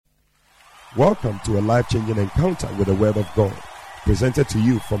Welcome to a life-changing encounter with the Word of God, presented to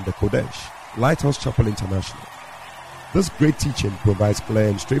you from the Kodesh, Lighthouse Chapel International. This great teaching provides clear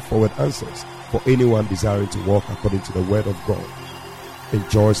and straightforward answers for anyone desiring to walk according to the Word of God.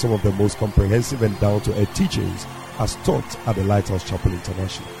 Enjoy some of the most comprehensive and down-to-earth teachings as taught at the Lighthouse Chapel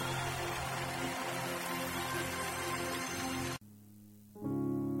International.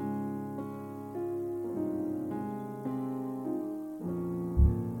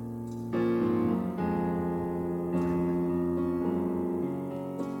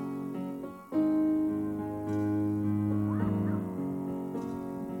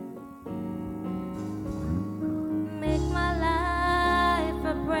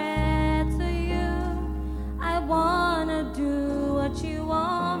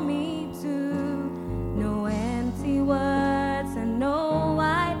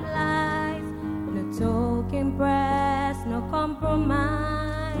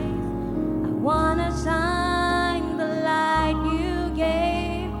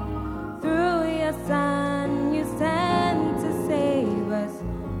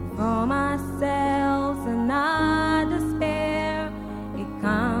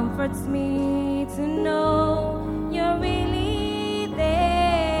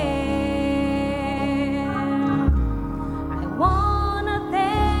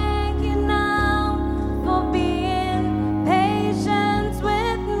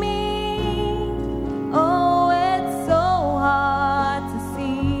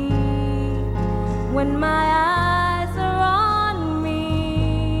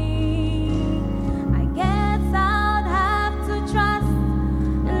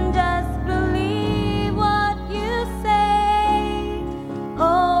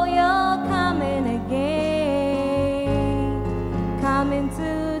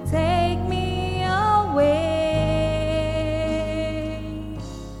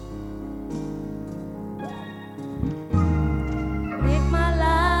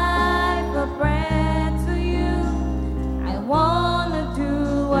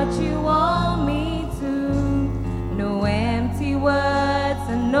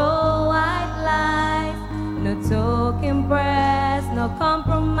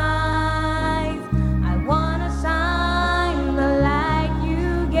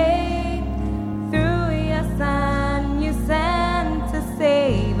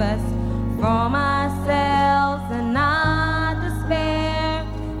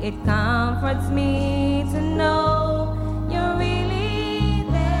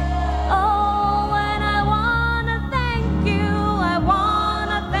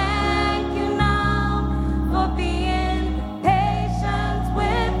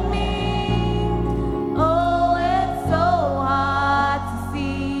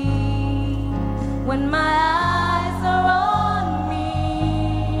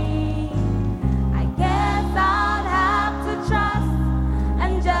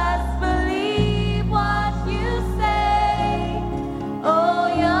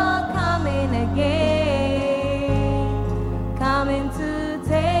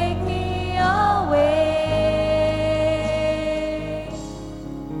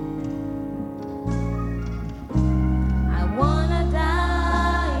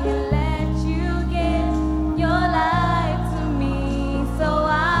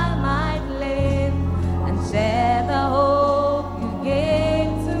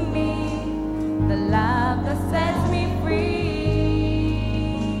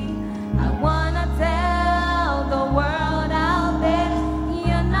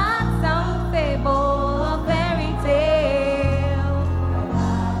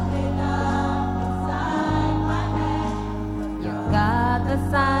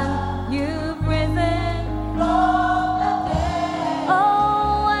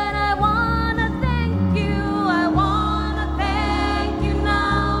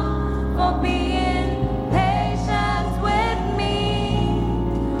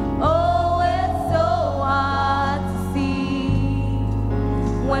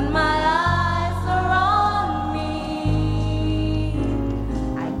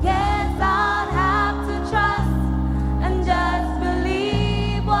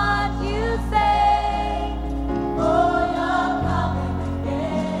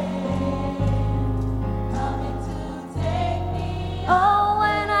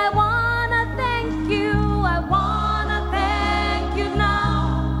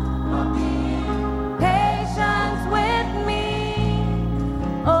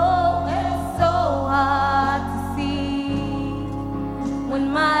 Oh,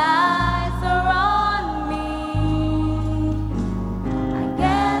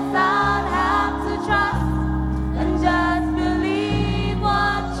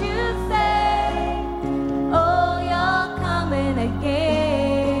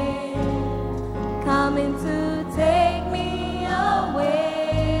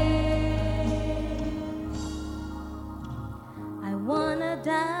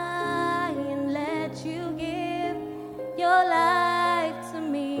 die and let you give your life to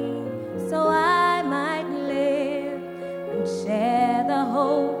me so I might live and share the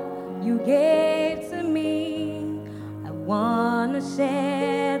hope you gave to me. I want to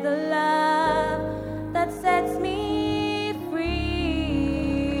share the love that sets me free.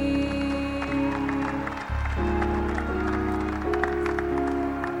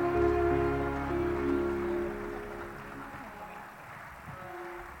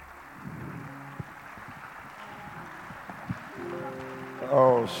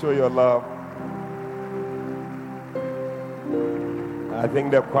 Oh, show your love. I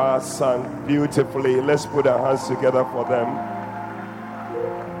think the choir sang beautifully. Let's put our hands together for them.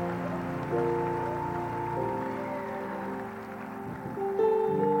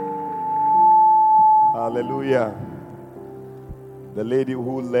 Hallelujah. The lady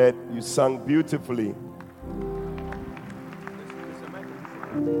who led, you sang beautifully.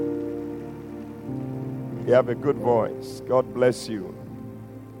 You have a good voice. God bless you.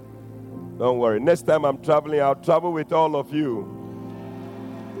 Don't worry. Next time I'm traveling, I'll travel with all of you.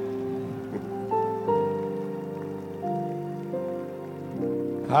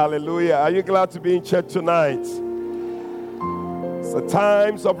 Hallelujah. Are you glad to be in church tonight? It's the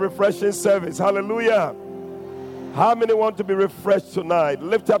times of refreshing service. Hallelujah. How many want to be refreshed tonight?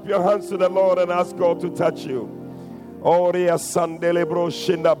 Lift up your hands to the Lord and ask God to touch you.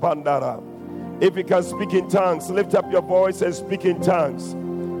 If you can speak in tongues, lift up your voice and speak in tongues.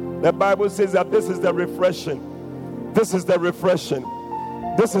 The Bible says that this is the refreshing. This is the refreshing.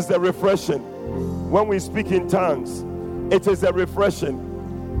 This is the refreshing. When we speak in tongues, it is a refreshing.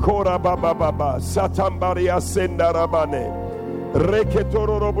 Kora baba baba satambaria sendarabane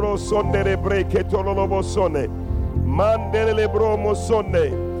reketorobro sondere breketolobosone mandele bromo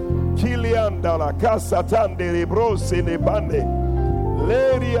sonne kiliandala kasatande brosine bane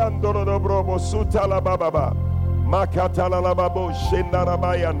leri andoro bromo sutala baba makatala lababo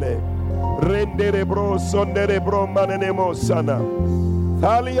shendarabayane rendere bro sondere bro manene mosana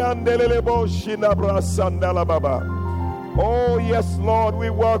taliandele bo shinabra sandala baba. Oh, yes, Lord, we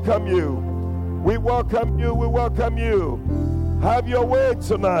welcome you. We welcome you. We welcome you. Have your way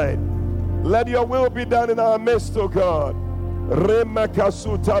tonight. Let your will be done in our midst, O God.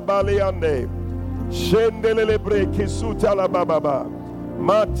 Remakasuta baleande. Shendelele breki suta la bababa.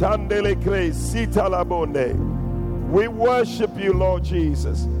 Matandele kre sita la bonde. We worship you, Lord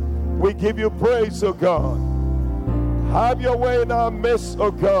Jesus. We give you praise, O God. Have your way in our midst,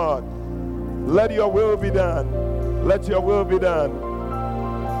 O God. Let your will be done. Let your will be done.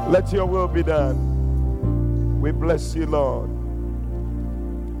 Let your will be done. We bless you, Lord.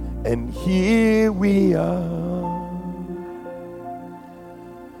 And here we are,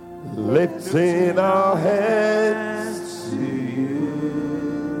 lifting our hands to you.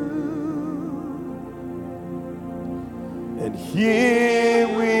 And here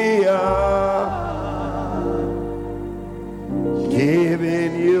we are,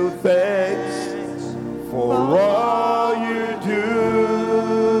 giving you thanks for all you do.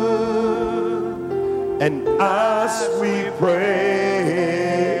 And as we praise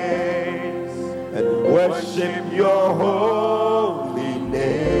and worship your holy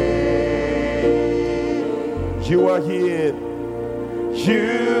name, you are here.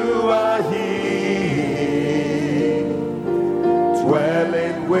 You are here,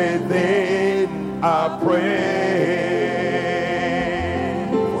 dwelling within our praise.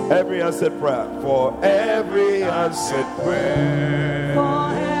 Every answered prayer, for every answered prayer,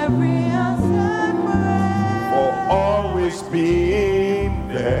 For every answered prayer, for always being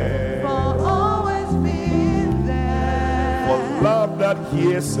there, for always being there, for love that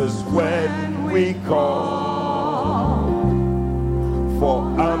hears us when we call, for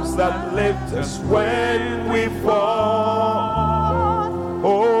arms that lift us when we fall.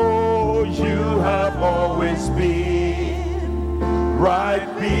 Oh, you have always been right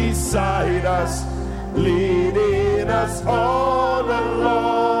beside us, leading us all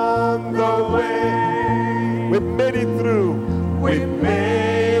along the way. We made it through. We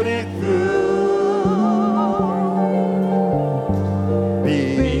made it through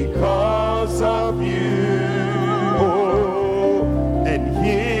because of you. Oh, and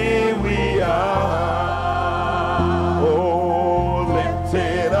here we are. Oh,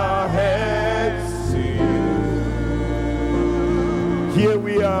 lifting our hands to you. Here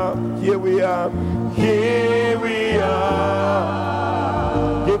we are. Here we are. Here we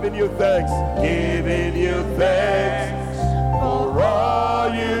are, giving you thanks for all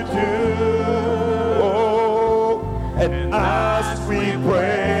you do. Oh, and as we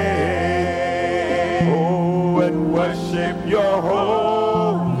pray, oh, and worship your holy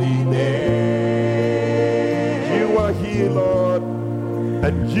here, Lord,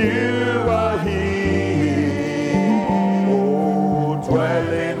 and you are here. Oh,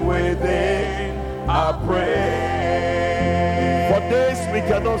 dwelling within our praise. For days we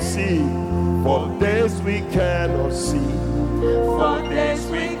cannot see, for days we cannot see, for days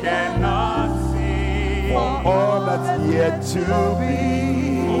we cannot see, for all that's yet to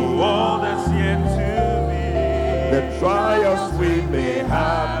be, for all that's yet to be, the trials we may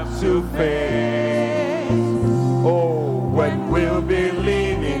have to face. Oh, when we'll be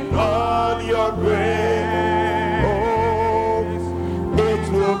leaning on your grace, oh,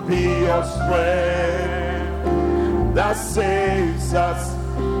 it will be your strength that saves us,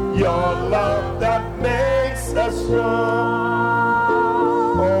 your love that makes us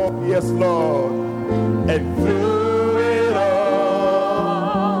strong. Oh, yes, Lord, and through it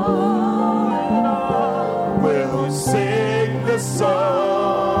all, we'll sing the song.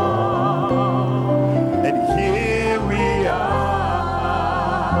 And here we are,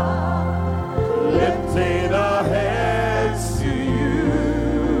 lifting our hands to you.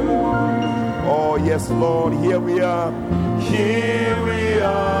 Oh, yes, Lord, here we are. Here we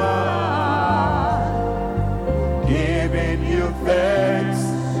are, giving you thanks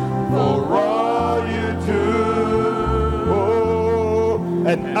for all you do. Oh,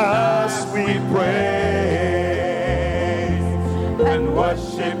 and as we praise and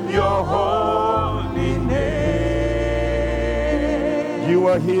worship your holy name, you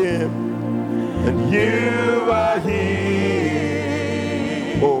are here, and you are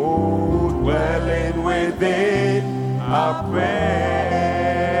here. Oh, dwelling within our prayer.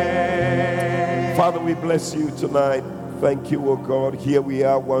 Father, we bless you tonight. Thank you, oh God. Here we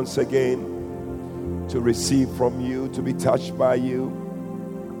are once again to receive from you, to be touched by you,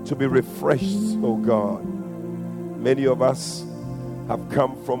 to be refreshed, oh God. Many of us have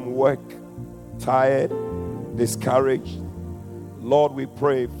come from work tired, discouraged. Lord, we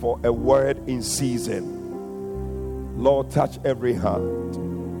pray for a word in season. Lord, touch every heart.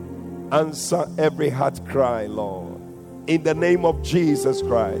 Answer every heart cry, Lord. In the name of Jesus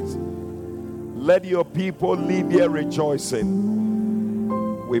Christ, let your people leave here rejoicing.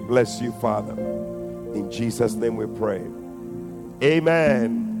 We bless you, Father. In Jesus' name we pray.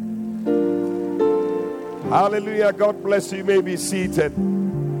 Amen. Hallelujah. God bless you. You may be seated.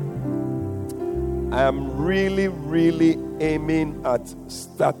 I am really aiming at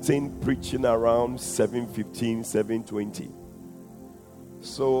starting preaching around 7:15, 7:20.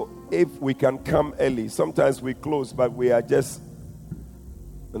 So if we can come early, sometimes we close, but we are just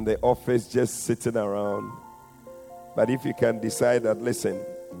in the office, just sitting around. But if you can decide that, listen,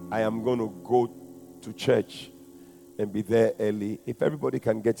 I am going to go to church and be there early. If everybody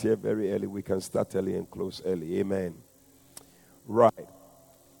can get here very early, we can start early and close early. Amen. Right.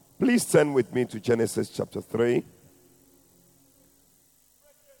 Please turn with me to Genesis chapter 3.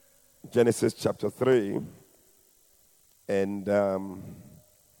 Genesis chapter 3. And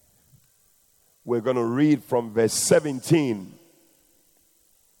we're going to read from verse 17.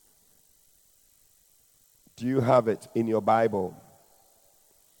 Do you have it in your Bible?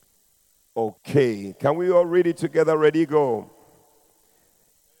 Okay. Can we all read it together? Ready, go.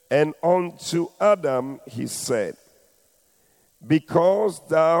 And unto Adam he said, because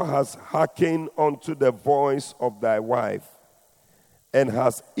thou hast hearkened unto the voice of thy wife, and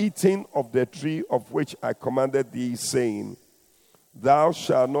hast eaten of the tree of which I commanded thee, saying, thou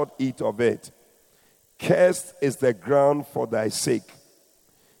shalt not eat of it. Cursed is the ground for thy sake.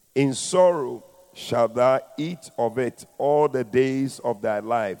 In sorrow shalt thou eat of it all the days of thy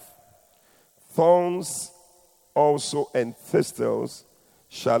life. Thorns also and thistles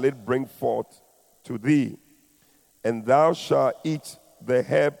shall it bring forth to thee, and thou shalt eat the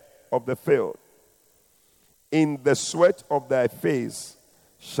herb of the field. In the sweat of thy face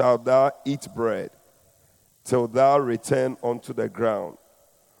shalt thou eat bread, till thou return unto the ground.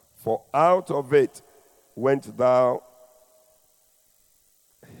 For out of it went thou,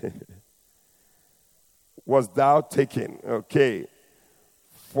 was thou taken. Okay.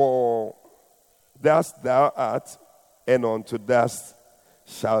 For dust thou art, and unto dust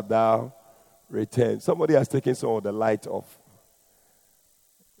shalt thou return. Somebody has taken some of the light off.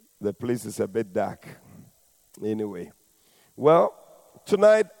 The place is a bit dark. Anyway. Well,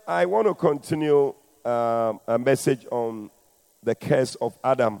 tonight I want to continue a message on the curse of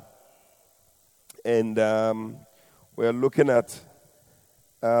Adam. And we're looking at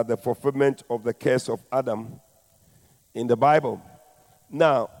the fulfillment of the curse of Adam in the Bible.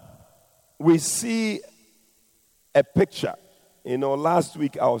 Now, we see a picture. You know, last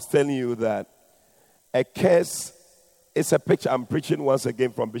week I was telling you that a curse is a picture. I'm preaching once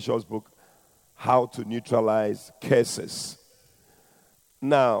again from Bishop's book, how to neutralize curses.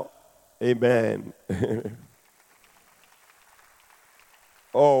 Now, amen.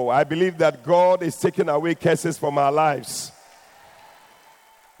 Oh, I believe that God is taking away curses from our lives.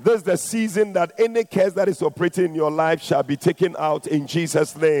 This is the season that any curse that is operating in your life shall be taken out in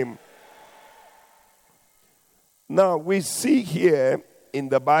Jesus' name. Now, we see here in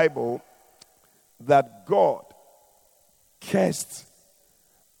the Bible that God cursed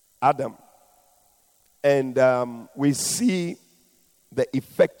Adam. And we see the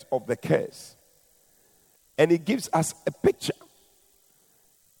effect of the curse. And it gives us a picture.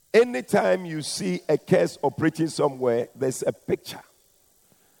 Anytime you see a curse operating somewhere, there's a picture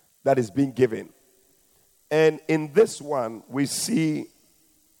that is being given. And in this one, we see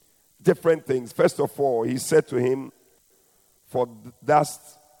different things. First of all, he said to him, "For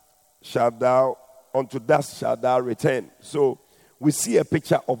dust shalt thou, unto dust shalt thou return." So we see a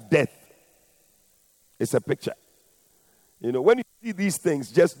picture of death. It's a picture. You know, when you see these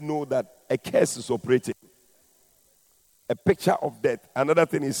things, just know that a curse is operating. A picture of death. Another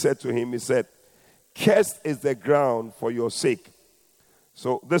thing he said to him, he said, "Cursed is the ground for your sake."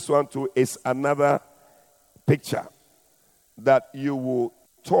 So this one too is another picture that you will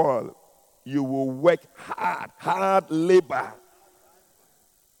toil, you will work hard labor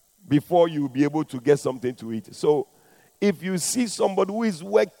before you will be able to get something to eat. So if you see somebody who is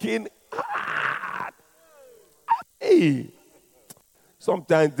working hard, hey,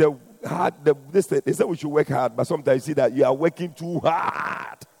 sometimes they say we should work hard, but sometimes you see that you are working too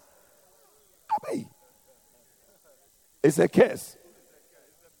hard. Hey, it's a curse.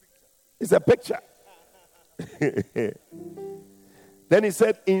 It's a picture. Then he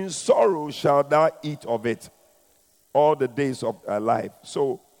said, "In sorrow shalt thou eat of it all the days of thy life."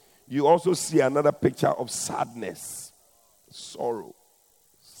 So you also see another picture of sadness, sorrow.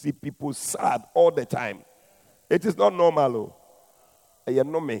 See people sad all the time. It is not normal. You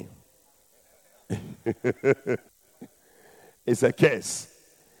know me. It's a curse.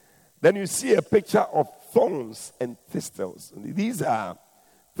 Then you see a picture of thorns and thistles. These are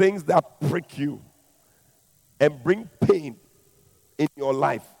things that prick you and bring pain in your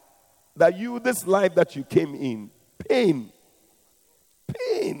life. That this life that you came in, pain.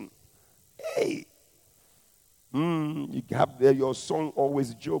 Hey. You have there your song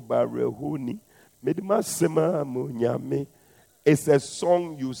always, Job Barehuni. It's a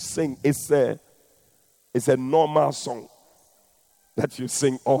song you sing. It's a normal song that you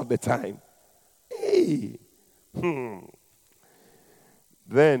sing all the time. Hey.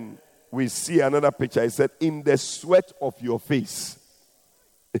 Then we see another picture. It said, "In the sweat of your face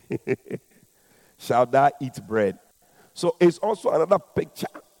shall thou eat bread." So it's also another picture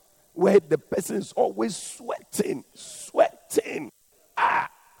where the person is always sweating.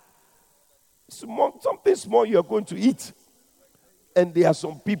 Something small you're going to eat. And there are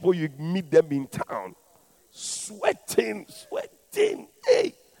some people, you meet them in town, sweating.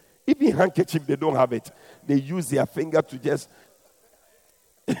 Hey, even handkerchief, they don't have it. They use their finger to just...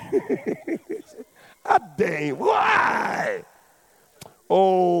 Dang, why?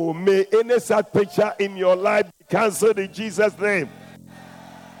 Oh, may any sad picture in your life be cancelled in Jesus' name.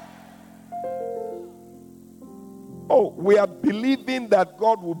 Oh, we are believing that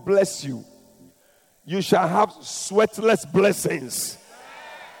God will bless you. You shall have sweatless blessings.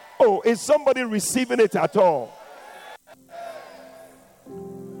 Oh, is somebody receiving it at all?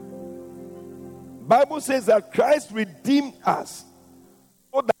 Bible says that Christ redeemed us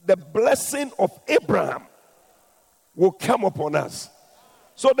so that the blessing of Abraham will come upon us.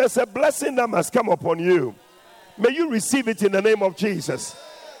 So there's a blessing that must come upon you. May you receive it in the name of Jesus.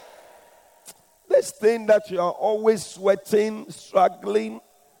 This thing that you are always sweating, struggling.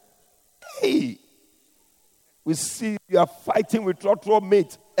 Hey, we see you are fighting with your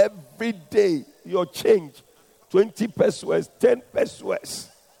mate every day. Your change, 20 pesos, 10 pesos.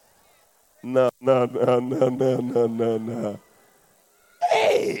 No.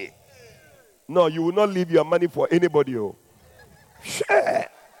 Hey, no, you will not leave your money for anybody. Share.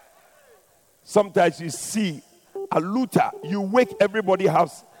 Sometimes you see a looter. You wake everybody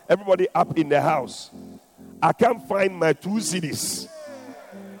up in the house. I can't find my 2 CDs.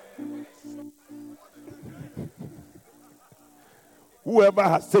 Whoever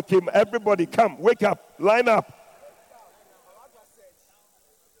has taken, everybody come, wake up, line up.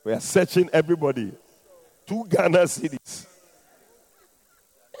 We are searching everybody. 2 Ghana cedis.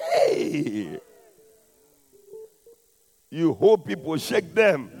 Hey! You hold people, shake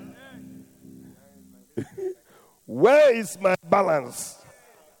them. Where is my balance?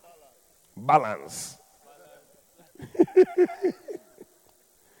 Balance.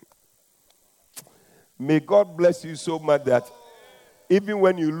 May God bless you so much that even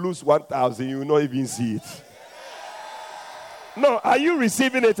when you lose 1,000, you will not even see it. No, are you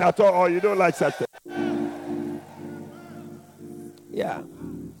receiving it at all, or you don't like such thing? Yeah.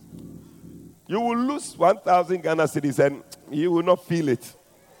 You will lose 1,000 Ghana cedis and you will not feel it.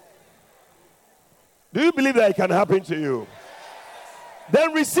 Do you believe that it can happen to you?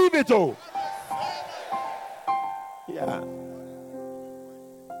 Then receive it all. Yeah.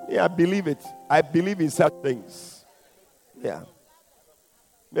 Yeah, I believe it. I believe in such things. Yeah.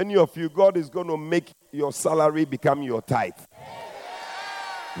 Many of you, God is going to make your salary become your tithe.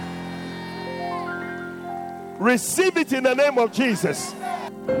 Receive it in the name of Jesus. Yeah.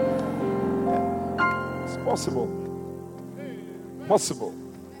 It's possible. Possible.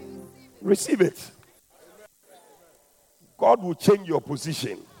 Receive it. God will change your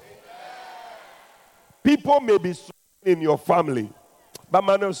position. People may be in your family, but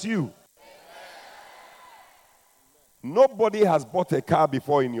minus you. Nobody has bought a car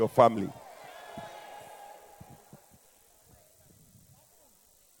before in your family.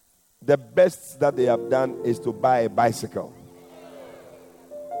 The best that they have done is to buy a bicycle.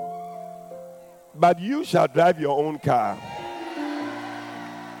 But you shall drive your own car.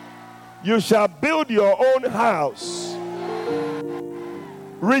 You shall build your own house.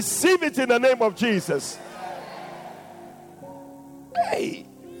 Receive it in the name of Jesus. Hey,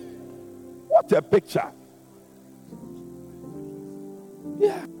 what a picture.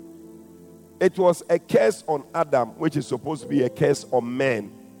 Yeah. It was a curse on Adam, which is supposed to be a curse on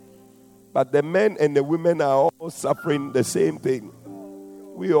men. But the men and the women are all suffering the same thing.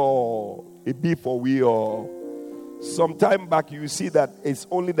 We all, it be for we all. Some time back, you see that it's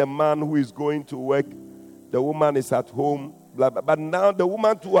only the man who is going to work. The woman is at home. Blah, blah. But now the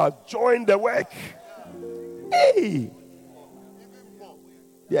woman too has joined the work. Hey!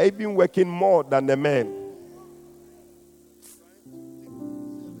 They are even working more than the men.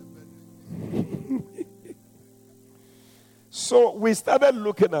 So we started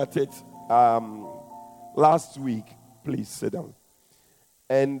looking at it last week. Please sit down.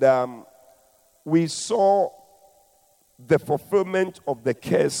 And we saw the fulfillment of the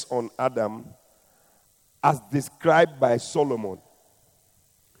curse on Adam as described by Solomon.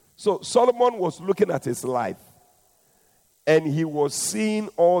 So Solomon was looking at his life, and he was seeing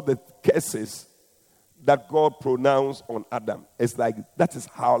all the curses that God pronounced on Adam. It's like that is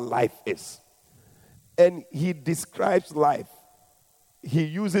how life is. And he describes life. He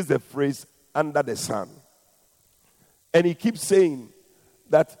uses the phrase under the sun. And he keeps saying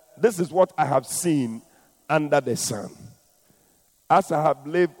that this is what I have seen under the sun. As I have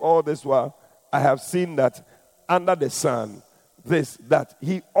lived all this while, I have seen that under the sun, this, that.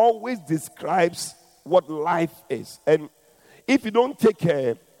 He always describes what life is. And if you don't take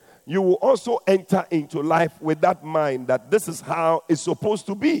care, you will also enter into life with that mind that this is how it's supposed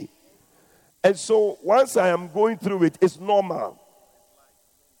to be. And so once I am going through it, it's normal.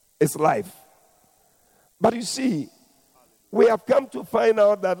 It's life. But you see, we have come to find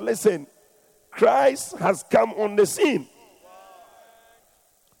out that, listen, Christ has come on the scene.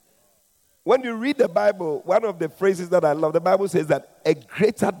 When you read the Bible, one of the phrases that I love, the Bible says that a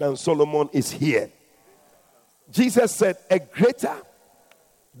greater than Solomon is here. Jesus said, a greater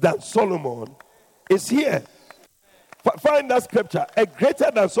than Solomon is here. Find that scripture. A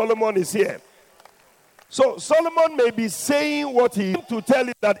greater than Solomon is here. So Solomon may be saying what he to tell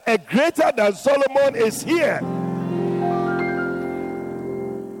you that a greater than Solomon is here.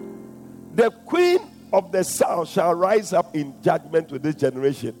 The queen of the south shall rise up in judgment with this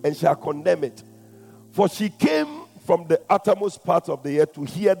generation and shall condemn it. For she came from the uttermost part of the earth to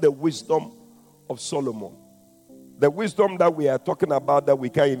hear the wisdom of Solomon. The wisdom that we are talking about that we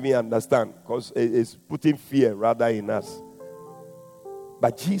can't even understand because it is putting fear rather in us.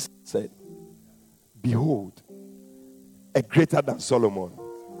 But Jesus said, behold, a greater than Solomon.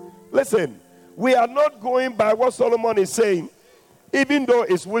 Listen, we are not going by what Solomon is saying, even though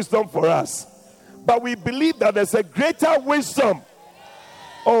it's wisdom for us. But we believe that there's a greater wisdom.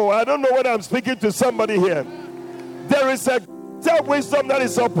 Oh, I don't know whether I'm speaking to somebody here. There is a greater wisdom that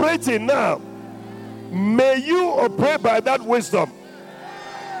is operating now. May you operate by that wisdom.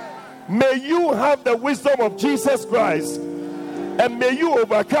 May you have the wisdom of Jesus Christ. And may you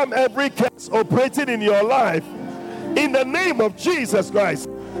overcome every curse operating in your life. In the name of Jesus Christ.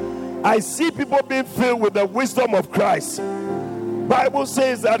 I see people being filled with the wisdom of Christ. Bible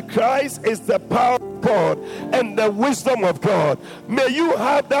says that Christ is the power of God and the wisdom of God. May you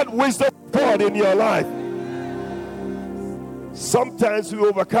have that wisdom of God in your life. Sometimes we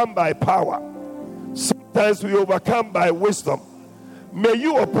overcome by power. Sometimes we overcome by wisdom. May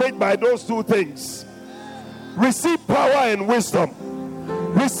you operate by those two things. Receive power and wisdom.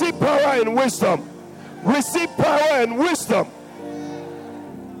 Receive power and wisdom. Receive power and wisdom.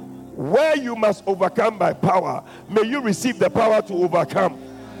 Where you must overcome by power, may you receive the power to overcome.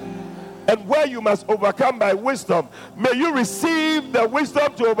 And where you must overcome by wisdom, may you receive the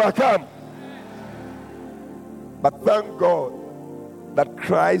wisdom to overcome. But thank God that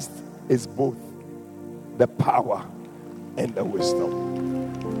Christ is both the power and the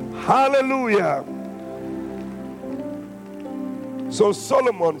wisdom. Hallelujah. So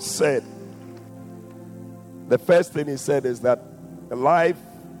Solomon said, the first thing he said is that the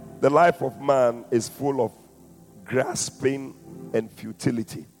life of man is full of grasping and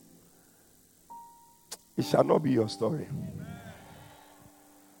futility. It shall not be your story.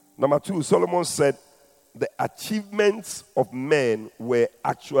 Number two, Solomon said the achievements of men were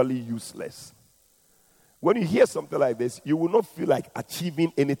actually useless. When you hear something like this, you will not feel like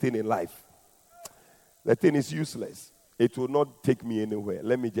achieving anything in life. The thing is useless. It will not take me anywhere.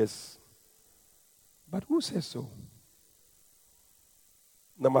 But who says so?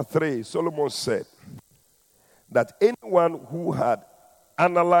 Number three, Solomon said that anyone who had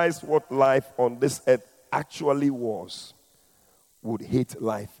analyzed what life on this earth actually was would hate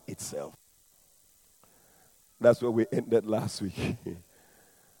life itself. That's where we ended last week.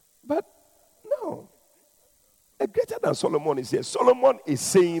 But no, a greater than Solomon is here. Solomon is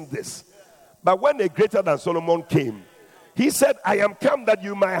saying this. But when a greater than Solomon came, he said, I am come that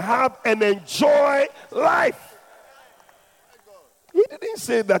you might have and enjoy life. He didn't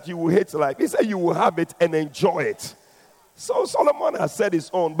say that you will hate life. He said you will have it and enjoy it. So Solomon has said his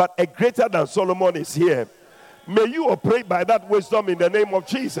own, but a greater than Solomon is here. May you operate by that wisdom in the name of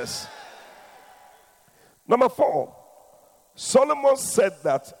Jesus. Number four, Solomon said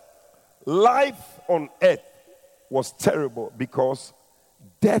that life on earth was terrible because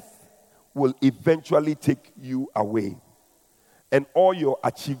death will eventually take you away. And all your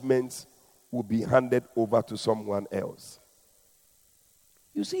achievements will be handed over to someone else.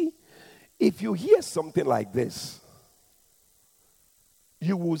 You see, if you hear something like this,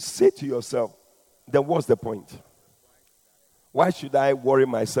 you will say to yourself, then what's the point? Why should I worry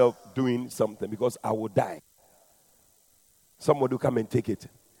myself doing something? Because I will die. Someone will come and take it.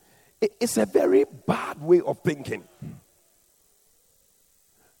 It's a very bad way of thinking.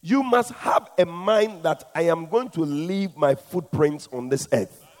 You must have a mind that I am going to leave my footprints on this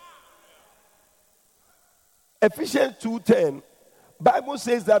earth. Ephesians 2:10, Bible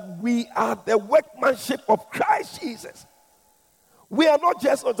says that we are the workmanship of Christ Jesus. We are not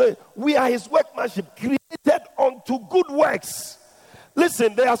just, we are his workmanship created unto good works.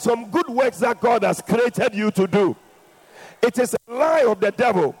 Listen, there are some good works that God has created you to do. It is a lie of the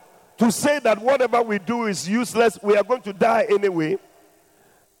devil to say that whatever we do is useless, we are going to die anyway.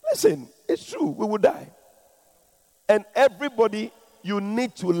 Listen, it's true, we will die. And everybody, you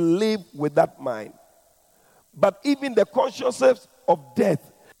need to live with that mind. But even the consciousness of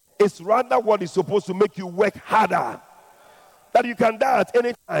death is rather what is supposed to make you work harder. That you can die at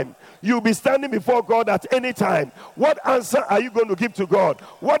any time. You'll be standing before God at any time. What answer are you going to give to God?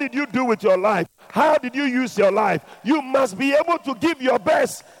 What did you do with your life? How did you use your life? You must be able to give your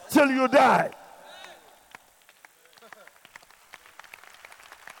best till you die.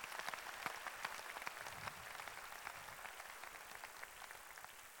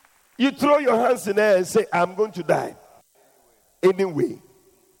 You throw your hands in the air and say, I'm going to die anyway.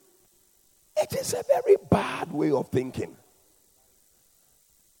 It is a very bad way of thinking.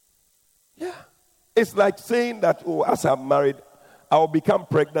 Yeah. It's like saying that, oh, as I'm married, I'll become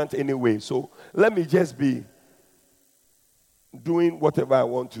pregnant anyway. So let me just be doing whatever I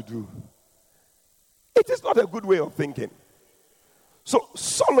want to do. It is not a good way of thinking. So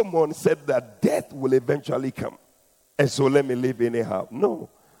Solomon said that death will eventually come. And so let me live anyhow. No.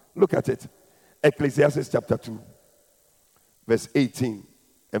 Look at it. Ecclesiastes chapter 2, verse 18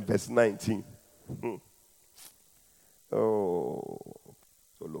 and verse 19. Oh,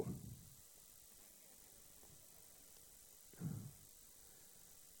 so low.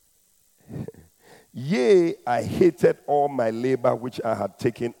 Yea, I hated all my labor which I had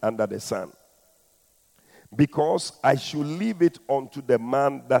taken under the sun, because I should leave it unto the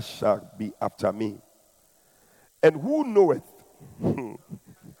man that shall be after me. And who knoweth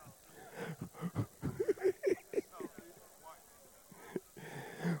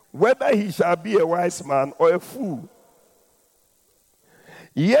whether he shall be a wise man or a fool?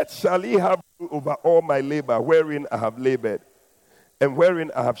 Yet shall he have over all my labor wherein I have labored, and wherein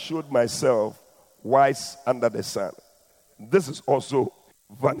I have showed myself wise under the sun. This is also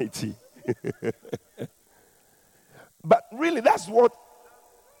vanity. But really, that's what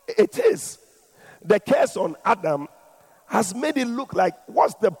it is. The curse on Adam has made it look like,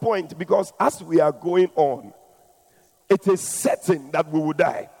 what's the point? Because as we are going on, it is certain that we will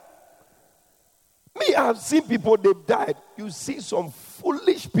die. Me, I've seen people, they've died. You see some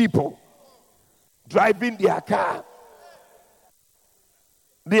foolish people driving their car.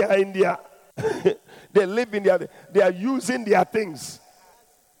 They are in their, they live in their, they are using their things.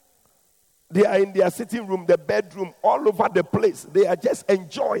 They are in their sitting room, the bedroom, all over the place. They are just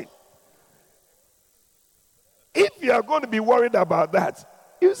enjoying. If you are going to be worried about that,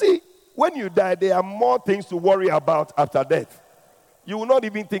 you see, when you die, there are more things to worry about after death. You will not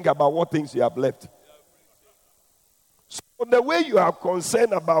even think about what things you have left. So the way you are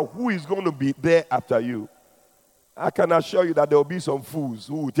concerned about who is going to be there after you, I can assure you that there will be some fools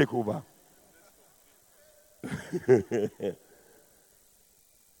who will take over.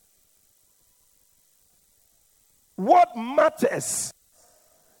 What matters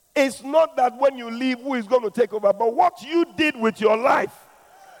is not that when you leave, who is going to take over, but what you did with your life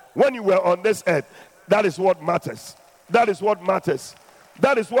when you were on this earth. That is what matters. That is what matters.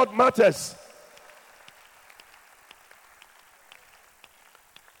 That is what matters.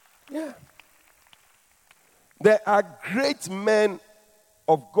 Yeah. There are great men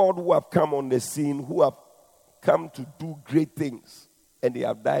of God who have come on the scene, who have come to do great things, and they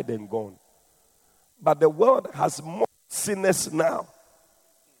have died and gone. But the world has more sinners now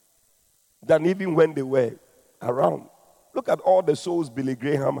than even when they were around. Look at all the souls Billy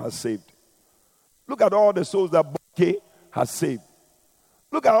Graham has saved. Look at all the souls that Bokeh has saved.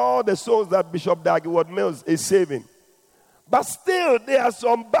 Look at all the souls that Bishop Dag Heward-Mills is saving. But still, there are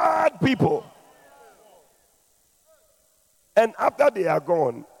some bad people. And after they are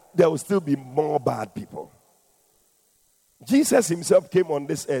gone, there will still be more bad people. Jesus himself came on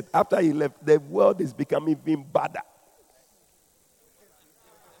this earth. After he left, the world is becoming even badder.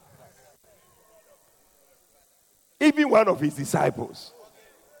 Even one of his disciples.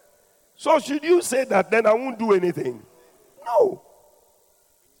 So should you say that then I won't do anything? No.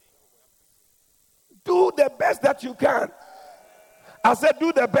 Do the best that you can. I said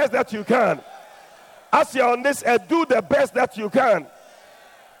do the best that you can. As you're on this earth, do the best that you can.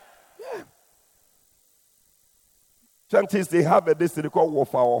 Yeah. Chanties, they have a this they call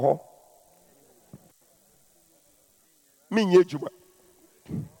Wofa Oho.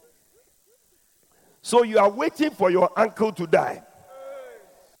 So you are waiting for your uncle to die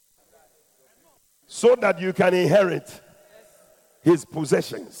so that you can inherit his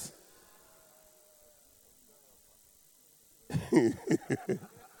possessions.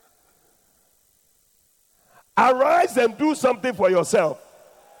 Arise and do something for yourself.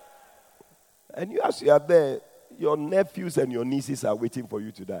 And you, as you are there, your nephews and your nieces are waiting for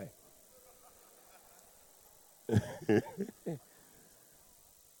you to die.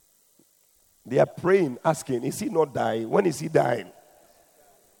 They are praying, asking, is he not dying? When is he dying?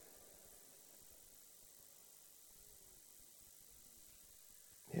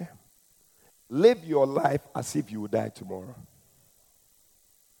 Yeah. Live your life as if you will die tomorrow.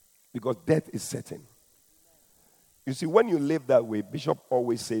 Because death is certain. You see, when you live that way, Bishop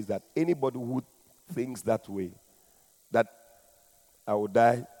always says that anybody who thinks that way, that I will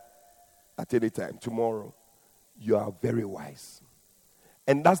die at any time, tomorrow, you are very wise.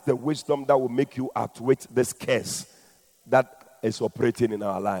 And that's the wisdom that will make you outwit this curse that is operating in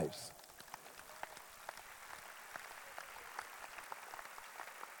our lives.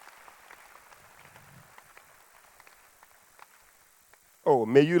 Oh,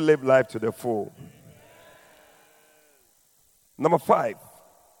 may you live life to the full. Number 5,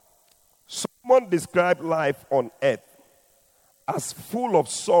 someone described life on earth as full of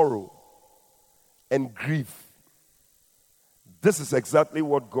sorrow and grief. This is exactly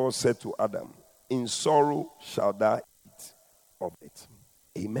what God said to Adam. In sorrow shall thou eat of it.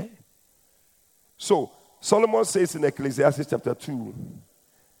 Amen. So, Solomon says in Ecclesiastes chapter 2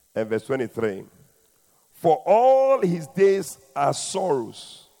 and verse 23, for all his days are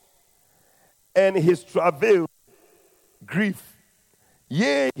sorrows, and his travail grief.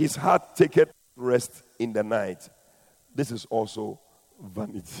 Yea, his heart taketh rest in the night. This is also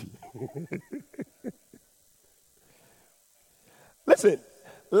vanity. Listen,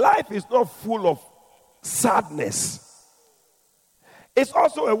 life is not full of sadness. It's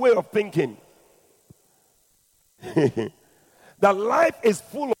also a way of thinking. That life is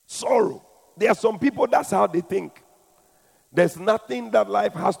full of sorrow. There are some people, that's how they think. There's nothing that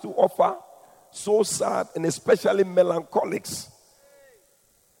life has to offer so sad, and especially melancholics.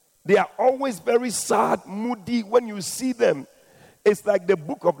 They are always very sad, moody. When you see them, it's like the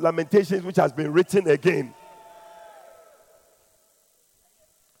book of Lamentations which has been written again.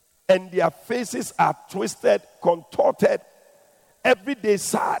 and their faces are twisted, contorted, every day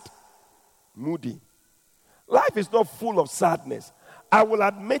sad, moody. Life is not full of sadness. I will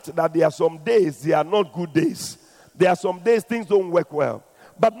admit that there are some days they are not good days. There are some days things don't work well.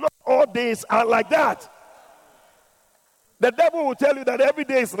 But not all days are like that. The devil will tell you that every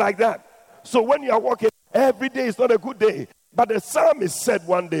day is like that. So when you are walking, every day is not a good day. But the psalmist said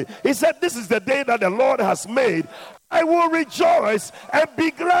one day, he said, this is the day that the Lord has made. I will rejoice and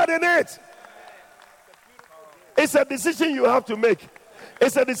be glad in it. It's a decision you have to make.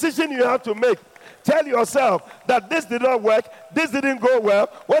 It's a decision you have to make. Tell yourself that this did not work, this didn't go well.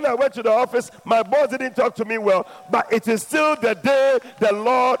 When I went to the office, my boss didn't talk to me well, but it is still the day the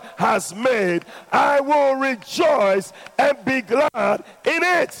Lord has made. I will rejoice and be glad in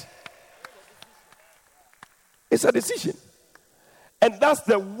it. It's a decision. And that's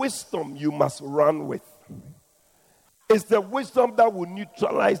the wisdom you must run with. It's the wisdom that will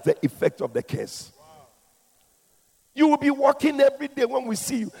neutralize the effect of the curse. You will be walking every day when we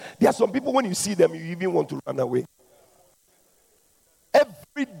see you. There are some people, when you see them, you even want to run away.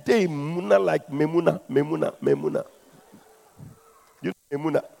 Every day, Muna like Memuna. You know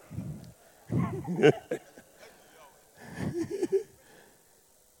Memuna.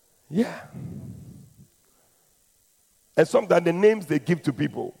 Yeah. And sometimes the names they give to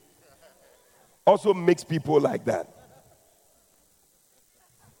people also makes people like that.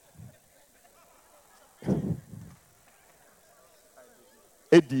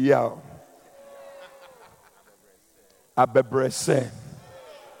 Edial, Abebrese,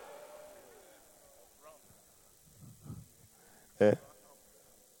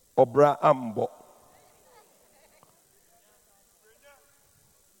 Obra Ambo,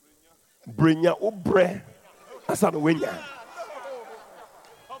 Brinya Ubre, Asanwenya.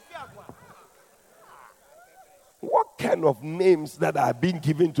 What kind of names that are being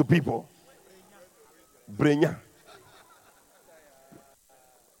given to people? Brinya.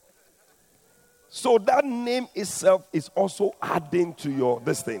 So that name itself is also adding to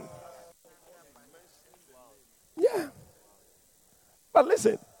this thing. Yeah. But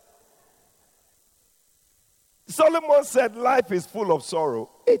listen. Solomon said life is full of sorrow.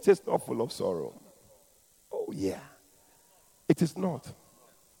 It is not full of sorrow. Oh yeah. It is not.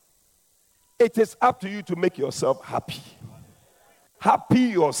 It is up to you to make yourself happy. Happy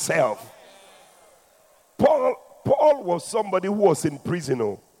yourself. Paul was somebody who was in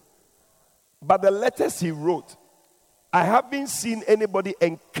prison. But the letters he wrote, I haven't seen anybody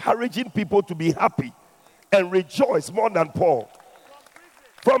encouraging people to be happy and rejoice more than Paul.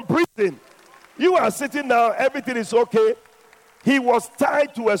 From prison, you are sitting now, everything is okay. He was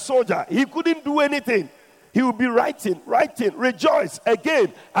tied to a soldier. He couldn't do anything. He would be writing, rejoice.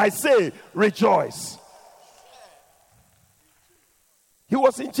 Again, I say, rejoice. He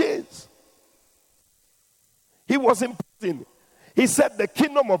was in chains. He was in prison. He said the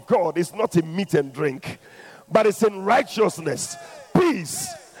kingdom of God is not in meat and drink, but it's in righteousness, peace,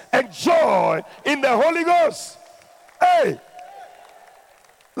 and joy in the Holy Ghost. Hey,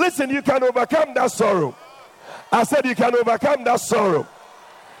 listen, you can overcome that sorrow. I said you can overcome that sorrow.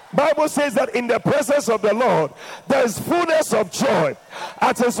 Bible says that in the presence of the Lord, there is fullness of joy.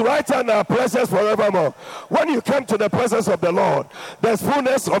 At his right hand are pleasures forevermore. When you come to the presence of the Lord, there's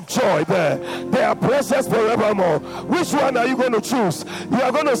fullness of joy there. There are pleasures forevermore. Which one are you going to choose? You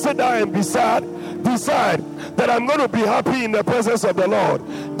are going to sit down and be sad? Decide that I'm going to be happy in the presence of the Lord.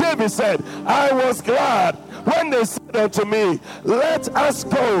 David said, I was glad when they said unto me, let us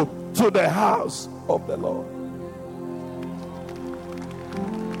go to the house of the Lord.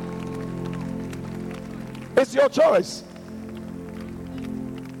 It's your choice.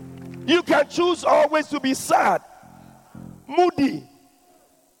 You can choose always to be sad, moody.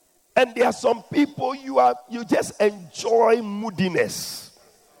 And there are some people you just enjoy moodiness.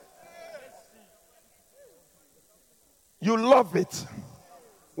 You love it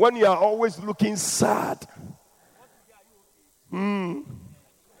when you are always looking sad.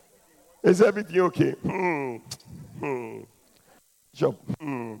 Is everything okay?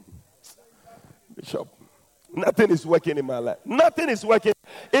 Bishop. Nothing is working in my life. Nothing is working.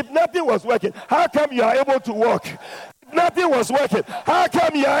 If nothing was working, how come you are able to walk? If nothing was working, how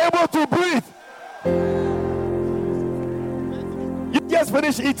come you are able to breathe? You just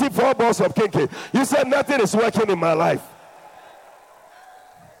finished eating 4 balls of cake. You said nothing is working in my life.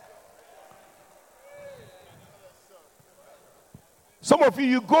 Some of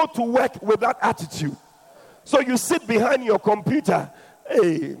you go to work with that attitude. So you sit behind your computer.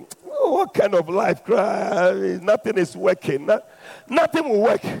 Hey, what kind of life? Nothing is working. Nothing will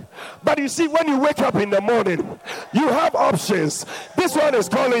work. But you see, when you wake up in the morning, you have options. This one is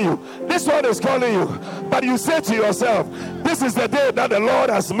calling you. This one is calling you. But you say to yourself, this is the day that the Lord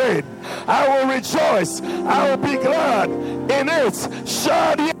has made. I will rejoice. I will be glad in it.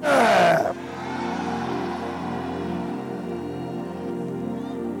 Shout yeah.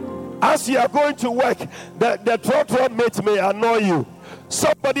 As you are going to work, the trotro mate may annoy you.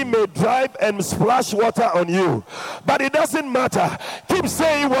 Somebody may drive and splash water on you. But it doesn't matter. Keep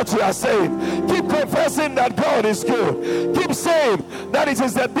saying what you are saying. Keep confessing that God is good. Keep saying that it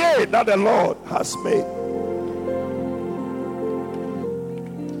is the day that the Lord has made.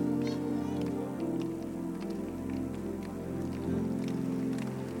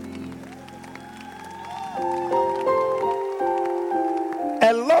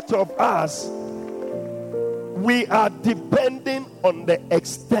 A lot of us, we are depending on the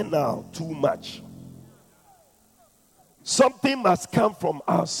external too much. Something must come from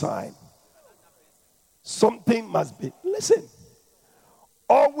outside. Something must be. Listen,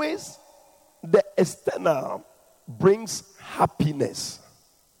 always the external brings happiness.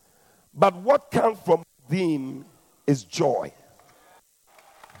 But what comes from within is joy.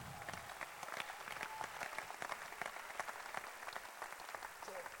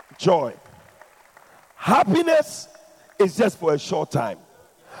 Joy. Happiness is just for a short time.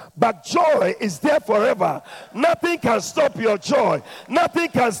 But joy is there forever. Nothing can stop your joy. Nothing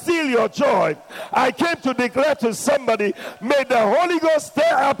can steal your joy. I came to declare to somebody, may the Holy Ghost stir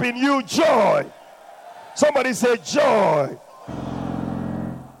up in you joy. Somebody say joy.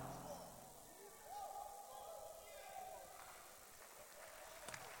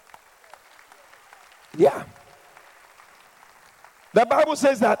 Yeah. The Bible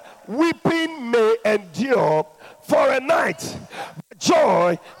says that weeping may endure for a night, but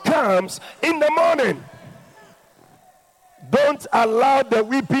joy comes in the morning. Don't allow the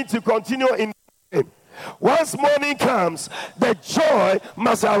weeping to continue in the morning. Once morning comes, the joy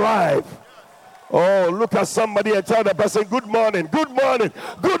must arrive. Oh, look at somebody and tell the person, good morning, good morning,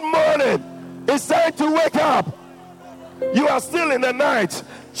 good morning. It's time to wake up. You are still in the night.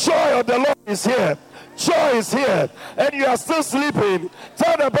 Joy of the Lord is here. Joy is here, and you are still sleeping.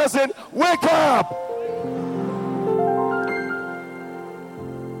 Tell the person, wake up.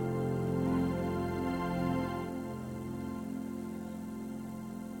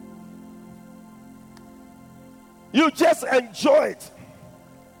 You just enjoy it,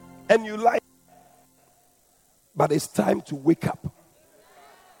 and you like it. But it's time to wake up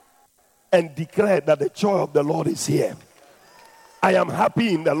and declare that the joy of the Lord is here. I am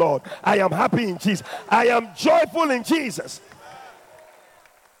happy in the Lord. I am happy in Jesus. I am joyful in Jesus.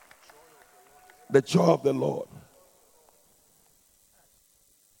 The joy of the Lord.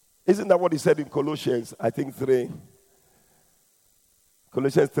 Isn't that what he said in Colossians, I think 3?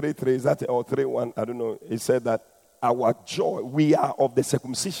 Colossians 3:3, is that, or 3:1? I don't know. He said that our joy, we are of the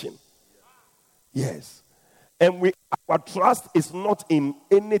circumcision. Yes. And our trust is not in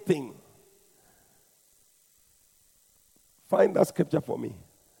anything. Find that scripture for me.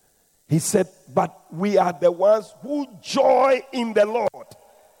 He said, but we are the ones who joy in the Lord.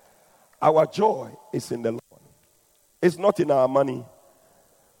 Our joy is in the Lord. It's not in our money.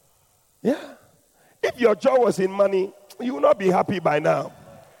 Yeah. If your joy was in money, you will not be happy by now.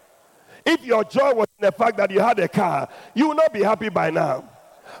 If your joy was in the fact that you had a car, you will not be happy by now.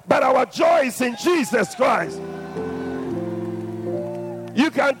 But our joy is in Jesus Christ. You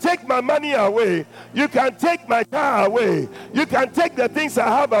can take my money away. You can take my car away. You can take the things I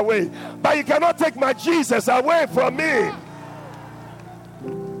have away. But you cannot take my Jesus away from me.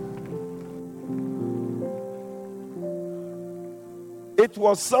 It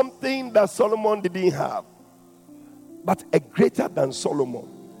was something that Solomon didn't have. But a greater than Solomon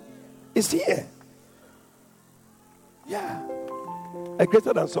is here. Yeah. A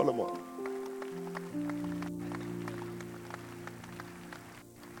greater than Solomon.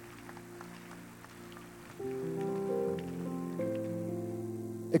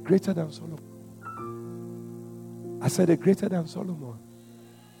 A greater than Solomon. I said a greater than Solomon.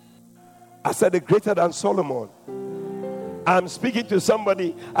 I said a greater than Solomon. I'm speaking to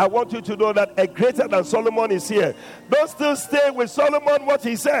somebody. I want you to know that a greater than Solomon is here. Don't still stay with Solomon what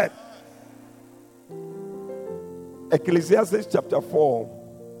he said. Ecclesiastes chapter 4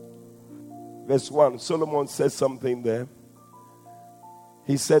 verse 1. Solomon says something there.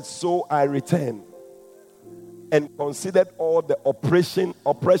 He said, so I returned and considered all the oppression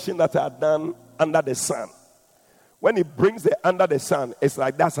that I had done under the sun. When he brings the under the sun, it's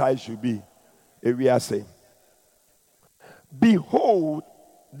like that's how it should be. We are saying, behold,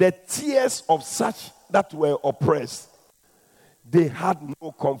 the tears of such that were oppressed, they had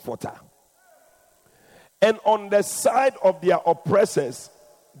no comforter. And on the side of their oppressors,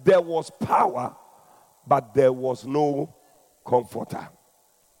 there was power, but there was no comforter.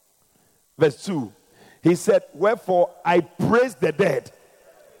 Verse 2, he said, wherefore I praise the dead,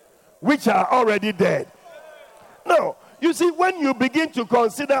 which are already dead. No, you see, when you begin to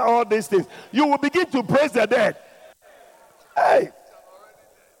consider all these things, you will begin to praise the dead. Hey,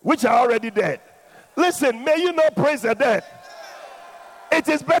 which are already dead. Listen, may you not praise the dead. It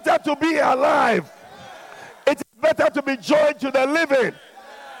is better to be alive. It is better to be joined to the living.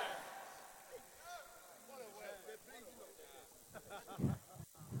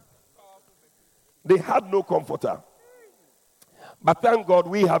 They had no comforter. But thank God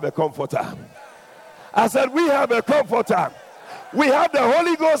we have a comforter. I said we have a comforter. We have the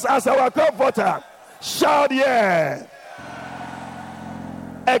Holy Ghost as our comforter. Shout yeah.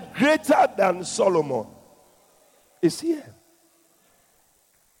 A greater than Solomon is here.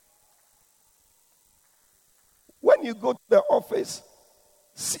 When you go to the office,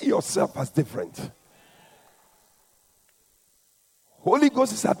 see yourself as different. Holy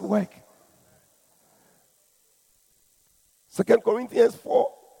Ghost is at work. 2 Corinthians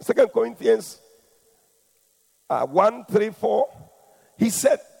 1, 3, 4. He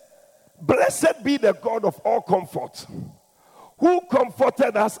said, blessed be the God of all comfort, who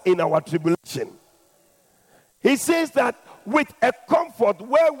comforted us in our tribulation. He says that with a comfort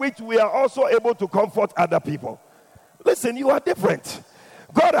wherewith we are also able to comfort other people. Listen, you are different.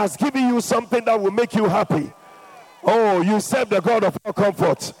 God has given you something that will make you happy. Oh, you serve the God of all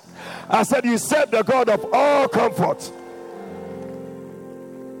comfort. I said you serve the God of all comfort.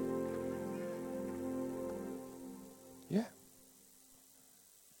 Yeah.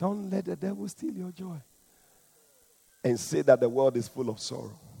 Don't let the devil steal your joy and say that the world is full of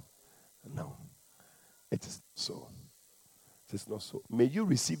sorrow. No, it is so. It is not so. May you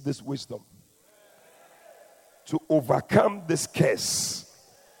receive this wisdom to overcome this curse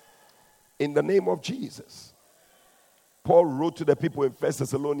in the name of Jesus. Paul wrote to the people in 1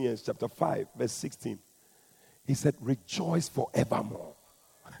 Thessalonians chapter 5, verse 16. He said, rejoice forevermore.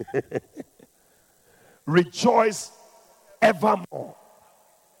 Rejoice evermore.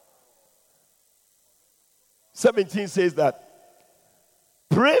 17 says that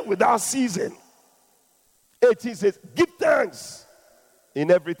pray without ceasing. 18 says give thanks in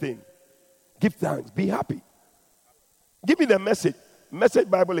everything. Give thanks. Be happy. Give me the message. Message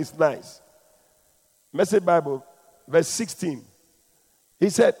Bible is nice. Message Bible, verse 16. He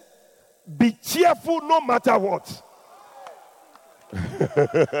said, be cheerful no matter what.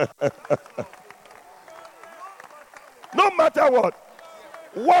 No matter what.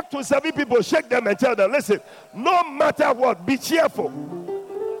 Walk to 7 people, shake them and tell them, listen, no matter what, be cheerful.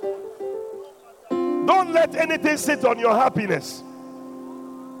 Don't let anything sit on your happiness.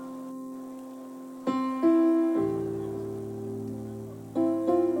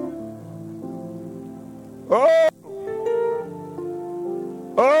 Oh.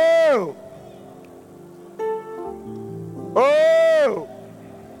 Oh. Oh.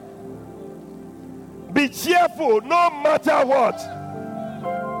 Be cheerful no matter what.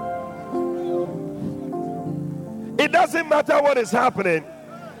 It doesn't matter what is happening.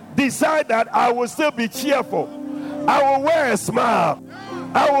 Decide that I will still be cheerful. I will wear a smile.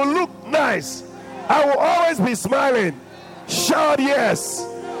 I will look nice. I will always be smiling. Shout yes.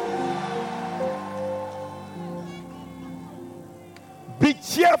 Be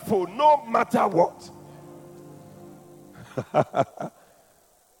cheerful no matter what.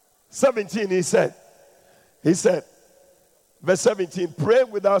 17, he said, verse 17, pray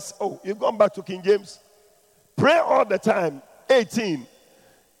with us. Oh, you've gone back to King James. Pray all the time. 18,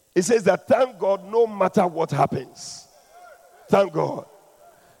 it says that thank God no matter what happens. Thank God.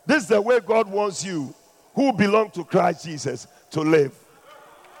 This is the way God wants you who belong to Christ Jesus to live.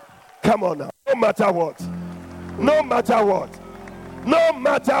 Come on now. No matter what. No matter what. No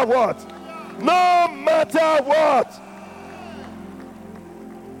matter what. No matter what.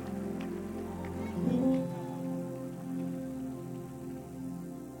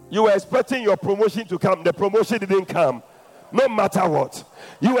 You were expecting your promotion to come. The promotion didn't come. No matter what.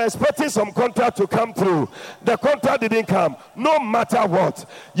 You were expecting some contract to come through. The contract didn't come. No matter what.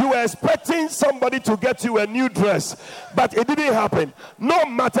 You were expecting somebody to get you a new dress. But it didn't happen. No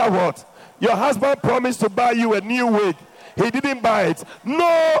matter what. Your husband promised to buy you a new wig. He didn't buy it.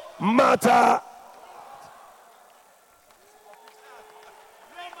 No matter.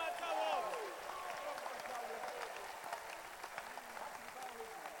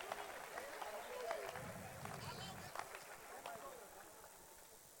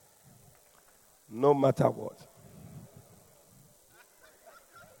 No matter what.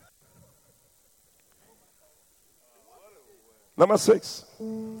 Number 6.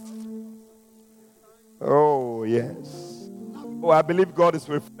 Oh, yes. Oh, I believe God is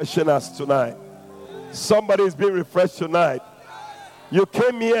refreshing us tonight. Somebody is being refreshed tonight. You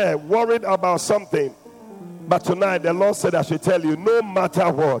came here worried about something, but tonight the Lord said I should tell you, no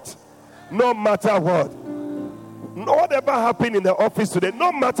matter what, whatever happened in the office today,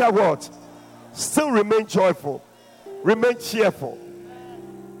 no matter what, still remain joyful, remain cheerful.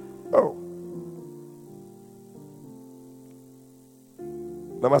 Oh.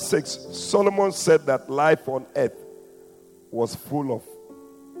 Number 6, Solomon said that life on earth was full of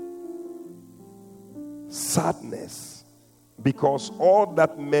sadness because all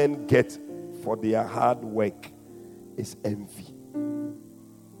that men get for their hard work is envy.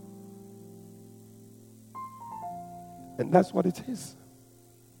 And that's what it is.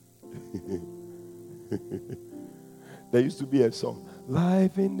 There used to be a song,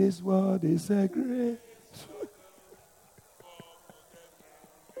 life in this world is a great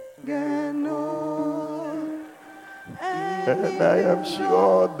and I am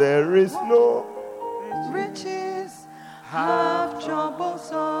sure there is no riches have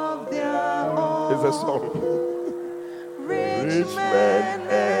troubles of their own. It's a song. Rich men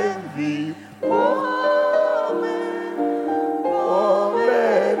envy poor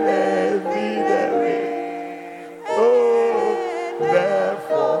men envy the rich. Oh,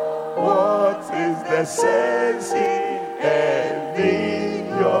 therefore, what is the sense in envying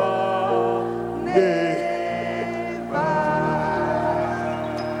your neighbor?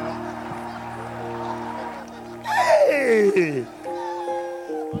 Hey!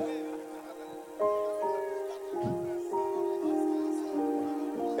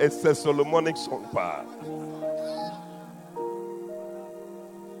 It's a Solomonic song, pa.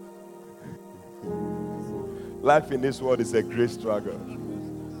 Life in this world is a great struggle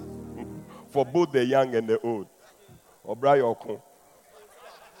for both the young and the old.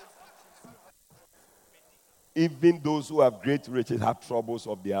 Even those who have great riches have troubles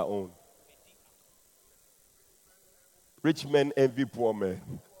of their own. Rich men envy poor men.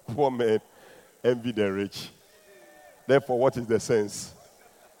 Poor men envy the rich. Therefore, what is the sense?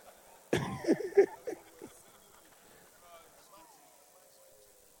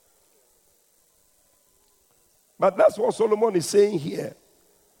 But that's what Solomon is saying here.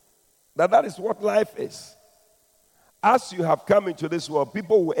 That is what life is. As you have come into this world,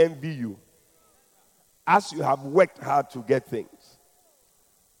 people will envy you. As you have worked hard to get things.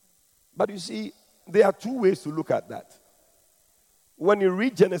 But you see, there are two ways to look at that. When you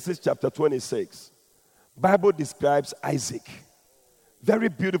read Genesis chapter 26, Bible describes Isaac. Very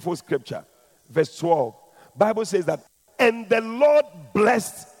beautiful scripture. Verse 12. Bible says that, and the Lord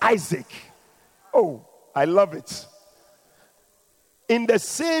blessed Isaac. Oh, I love it. In the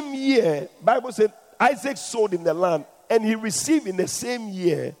same year, Bible said Isaac sowed in the land, and he received in the same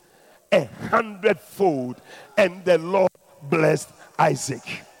year 100-fold, and the Lord blessed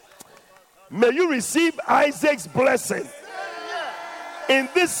Isaac. May you receive Isaac's blessing in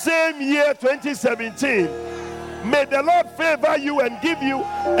this same year 2017. May the Lord favor you and give you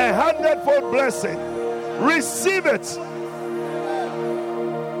 100-fold blessing. Receive it.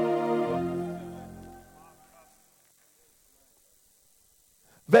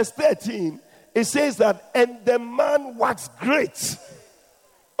 Verse 13, it says that, and the man waxed great.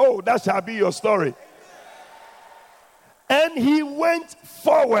 Oh, that shall be your story. And he went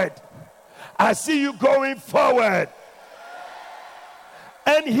forward. I see you going forward.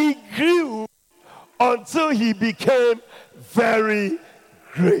 And he grew until he became very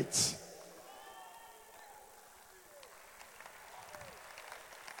great.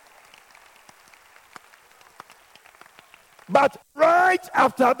 But right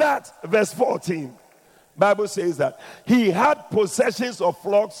after that, verse 14, Bible says that he had possessions of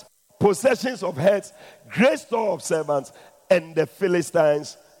flocks, possessions of herds, great store of servants, and the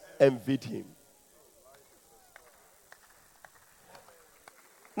Philistines envied him.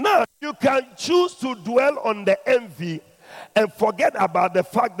 Now, you can choose to dwell on the envy and forget about the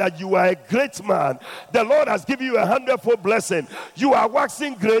fact that you are a great man. The Lord has given you 100-fold blessing. You are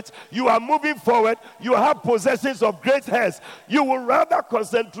waxing great. You are moving forward. You have possessions of great herds. You will rather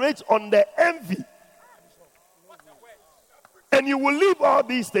concentrate on the envy. And you will leave all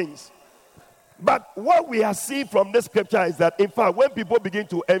these things. But what we are seeing from this scripture is that, in fact, when people begin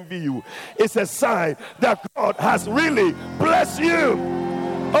to envy you, it's a sign that God has really blessed you.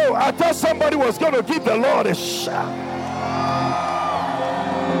 Oh, I thought somebody was going to give the Lord a shout.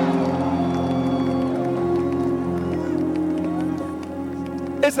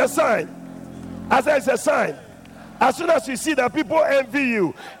 It's a sign. I said it's a sign. As soon as you see that people envy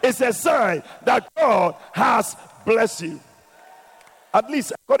you, it's a sign that God has blessed you. At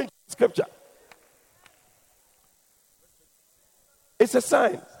least according to scripture. It's a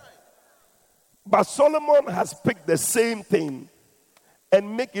sign. But Solomon has picked the same thing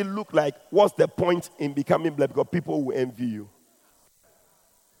and make it look like what's the point in becoming blessed, because people will envy you.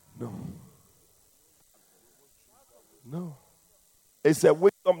 No. It's a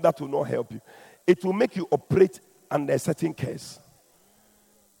wisdom that will not help you. It will make you operate under a certain curse.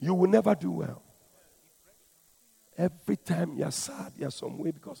 You will never do well. Every time you're sad, you're some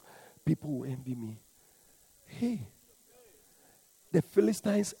way because people will envy me. Hey, the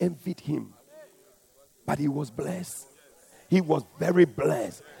Philistines envied him, but he was blessed. He was very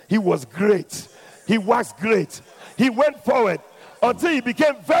blessed. He was great. He was great. He went forward until he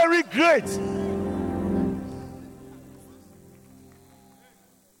became very great.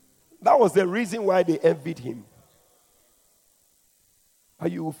 That was the reason why they envied him.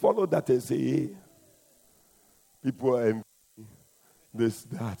 But you will follow that and say, hey, people are envying this,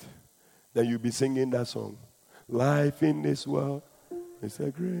 that. Then you'll be singing that song. Life in this world is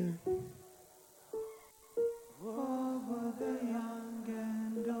a great. Over the young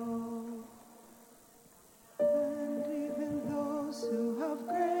and old, and even those who have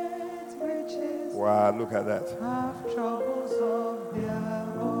great riches. Wow, look at that. Have troubles of their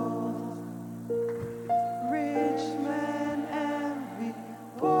own. Rich men envy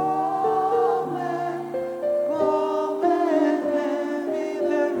poor men envy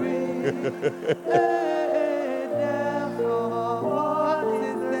the rich. Therefore, what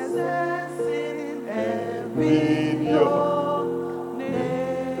is the sense in envying your neighbor?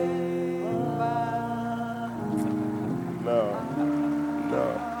 No.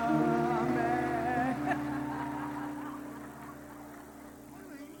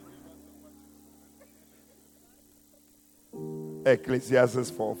 Ecclesiastes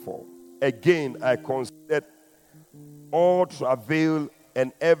 4:4. Again, I considered all travail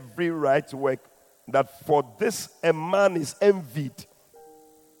and every right work, that for this a man is envied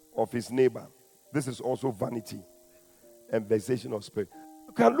of his neighbor. This is also vanity and vexation of spirit.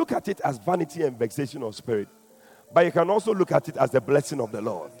 You can look at it as vanity and vexation of spirit, but you can also look at it as the blessing of the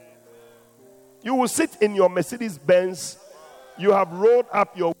Lord. You will sit in your Mercedes Benz, you have rolled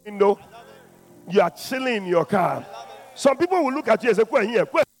up your window, you are chilling in your car. Some people will look at you and say, go in here,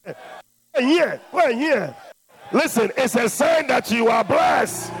 go in here, go in here. Listen, it's a sign that you are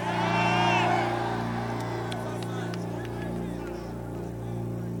blessed.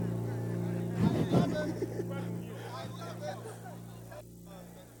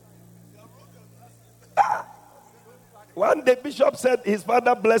 One day, Bishop said his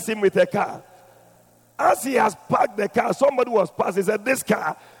father blessed him with a car. As he has parked the car, somebody was passing. He said, this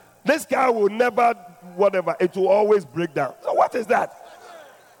car will never, whatever, it will always break down. So what is that?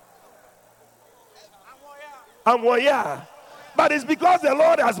 Amoya. But it's because the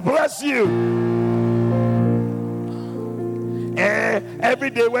Lord has blessed you. Every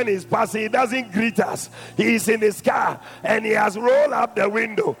day when he's passing, he doesn't greet us. He's in his car and he has rolled up the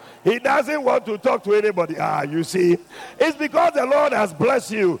window. He doesn't want to talk to anybody. You see, it's because the Lord has blessed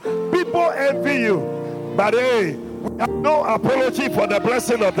you. People envy you, but hey, we have no apology for the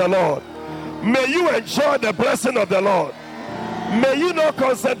blessing of the Lord. May you enjoy the blessing of the Lord. May you not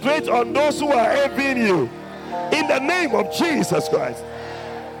concentrate on those who are envying you. In the name of Jesus Christ.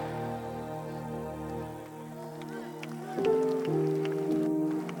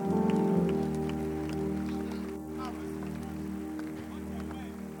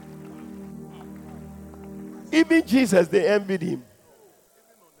 Even Jesus, they envied him.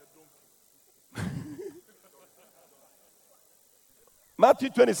 Matthew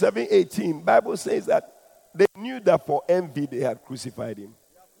 27:18, Bible says that they knew that for envy they had crucified him.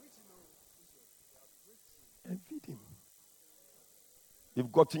 Envied him.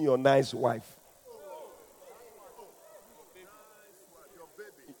 You've gotten your nice wife.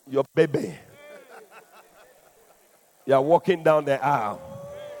 Your baby. You are walking down the aisle.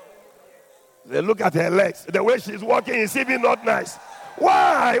 They look at her legs. The way she's walking is even not nice.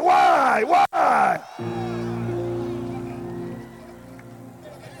 Why?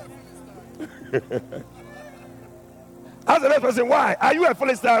 Ask the next person, why? Are you a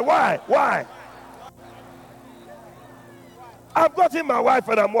Philistine? Why? I've gotten my wife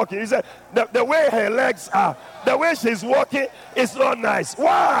and I'm walking. He said, the way her legs are, the way she's walking is not nice.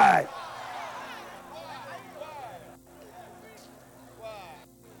 Why?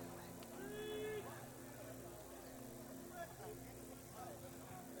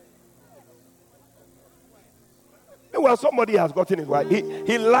 well, somebody has gotten it right.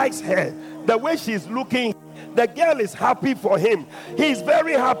 He likes her. The way she's looking, the girl is happy for him. He's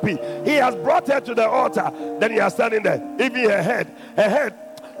very happy. He has brought her to the altar. Then you are standing there. Even her head,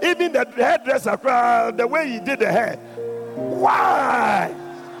 even the hairdresser, the way he did the hair. Why?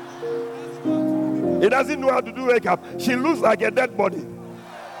 He doesn't know how to do makeup. She looks like a dead body.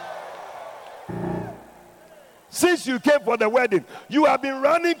 Since you came for the wedding, you have been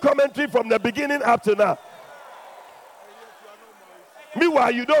running commentary from the beginning up to now.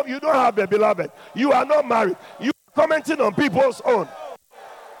 Meanwhile, you don't have a beloved. You are not married. You are commenting on people's own.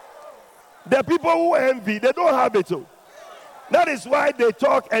 The people who envy, they don't have it too. That is why they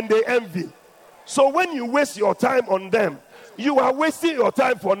talk and they envy. So when you waste your time on them, you are wasting your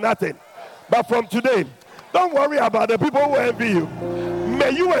time for nothing. But from today, don't worry about the people who envy you.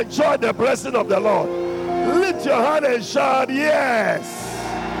 May you enjoy the blessing of the Lord. Lift your hand and shout, yes.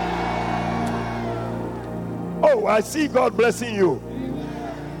 Oh, I see God blessing you.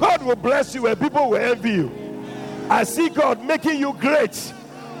 God will bless you and people will envy you. I see God making you great.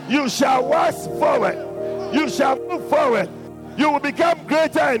 You shall walk forward. You shall move forward. You will become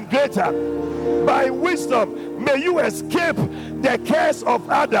greater and greater. By wisdom, may you escape the curse of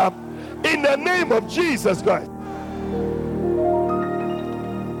Adam in the name of Jesus Christ.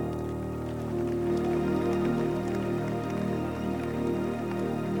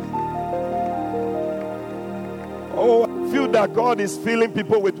 Oh, I feel that God is filling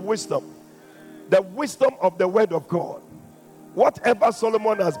people with wisdom. The wisdom of the word of God. Whatever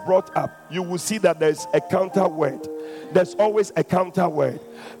Solomon has brought up, you will see that there's a counter word. There's always a counter word.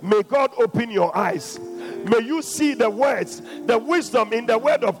 May God open your eyes. May you see the words, the wisdom in the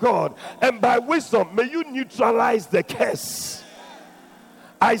word of God. And by wisdom, may you neutralize the curse.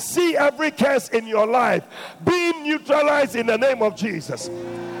 I see every curse in your life being neutralized in the name of Jesus.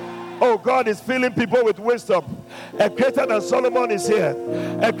 Oh, God is filling people with wisdom. A greater than Solomon is here.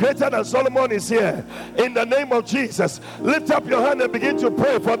 A greater than Solomon is here. In the name of Jesus, lift up your hand and begin to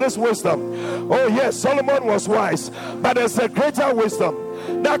pray for this wisdom. Oh yes, Solomon was wise, but there's a greater wisdom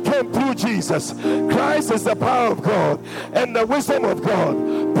that came through Jesus. Christ is the power of God and the wisdom of God.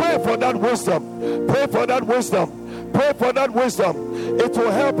 Pray for that wisdom. Pray for that wisdom. Pray for that wisdom. It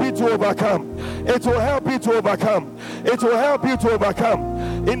will help you to overcome. It will help you to overcome. It will help you to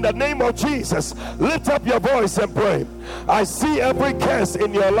overcome. In the name of Jesus, lift up your voice and pray. I see every curse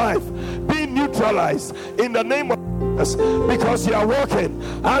in your life being neutralized in the name of Jesus, because you are walking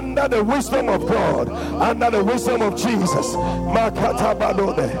under the wisdom of God, under the wisdom of Jesus.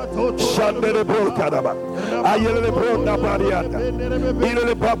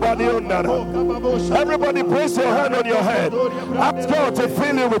 Everybody place your hand on your head. Ask God to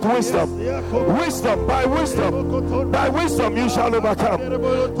fill you with wisdom. Wisdom, by wisdom. By wisdom you shall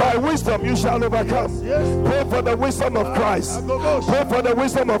overcome. By wisdom you shall overcome. Pray for the wisdom of Christ. Pray for the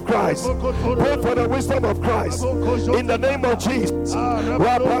wisdom of Christ. Pray for the wisdom of Christ. In the name of Jesus. A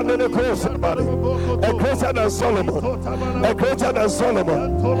greater than Solomon. A greater than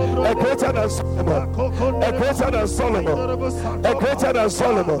Solomon. A greater than Solomon. A greater than Solomon. A greater than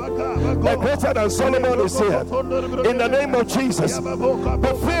Solomon. A greater than Solomon is here. In the name of Jesus.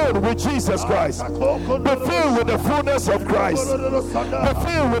 Be filled with Jesus Christ. Be filled with the fullness of Christ. Be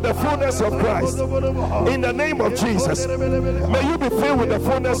filled with the fullness of Christ. In the name of Jesus. May you be filled with the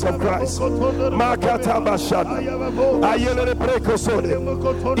fullness of Christ. Makata Bashada. Ayele Prekosode.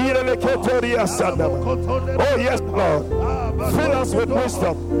 Irele Ketoria Sadama. Oh yes, Lord. Fill us with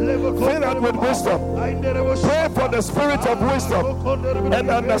wisdom. Fill us with wisdom. Pray for the spirit of wisdom and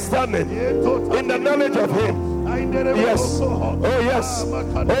understanding in the knowledge of Him. Yes. Oh yes.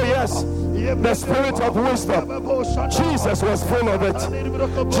 Oh yes. The spirit of wisdom. Jesus was full of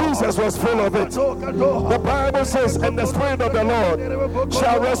it. Jesus was full of it. The Bible says, and the spirit of the Lord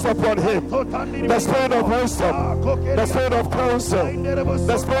shall rest upon him. The spirit of wisdom, the spirit of counsel,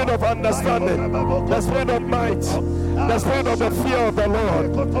 the spirit of understanding, the spirit of might, the spirit of the fear of the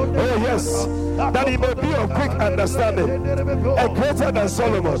Lord. Oh yes, that he may be of quick understanding. A greater than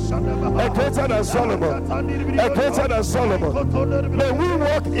Solomon. A greater than Solomon. A greater than Solomon. May we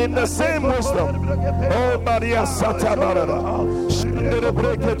walk in the same wisdom. Oh Maria Sata Marada.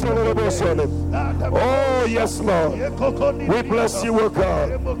 Oh yes, Lord. We bless you, O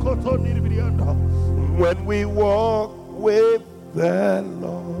God. When we walk with the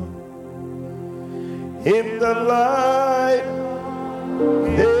Lord in the light of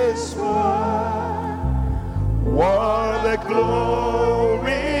His word, what a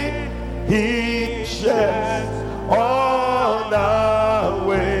glory He sheds on our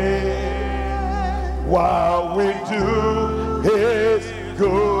way, while we do His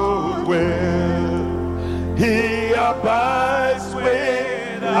good will. He abides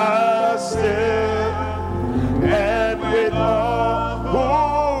with us still, and with all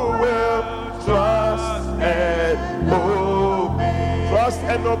who will trust and obey. Trust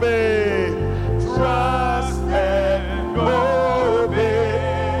and obey. Trust and obey.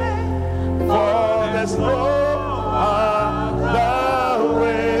 For there's no other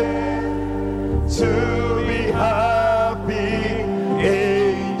way to be happy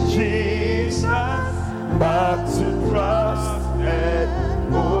in Jesus, but to trust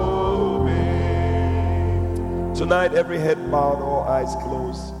and obey. Tonight, every head bowed, all eyes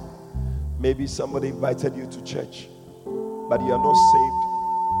closed. Maybe somebody invited you to church, but you are not saved.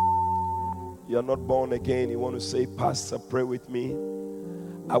 You are not born again. You want to say, Pastor, pray with me.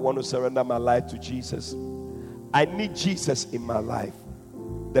 I want to surrender my life to Jesus. I need Jesus in my life,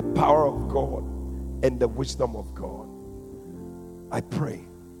 the power of God and the wisdom of God. I pray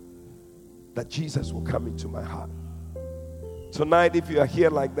that Jesus will come into my heart. Tonight, if you are here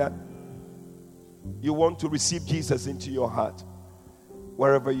like that, you want to receive Jesus into your heart,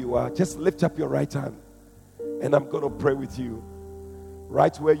 wherever you are, just lift up your right hand and I'm going to pray with you.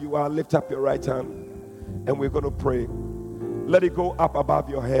 Right where you are, lift up your right hand and we're going to pray. Let it go up above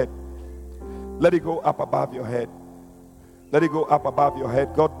your head. Let it go up above your head. Let it go up above your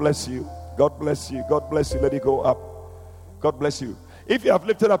head. God bless you. God bless you. God bless you. Let it go up. God bless you. If you have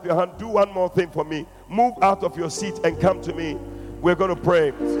lifted up your hand, do one more thing for me. Move out of your seat and come to me. We're going to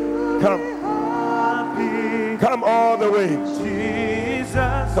pray. Come. Come all the way.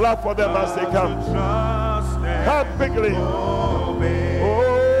 Jesus, clap for them as they come. Come quickly.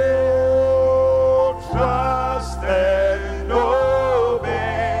 Oh, trust and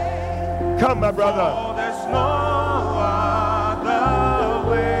obey. Come, my brother. Oh, there's no other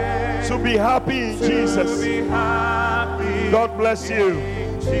way to be happy in Jesus. to be happy. God bless you.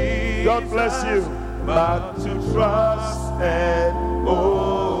 Jesus, God bless you. but to trust and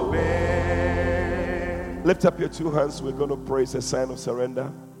obey. Lift up your two hands. We're going to pray. It's a sign of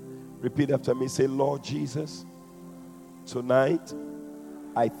surrender. Repeat after me. Say, Lord Jesus, tonight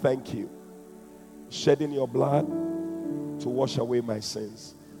I thank you shedding your blood to wash away my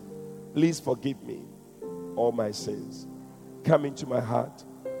sins. Please forgive me all my sins. Come into my heart.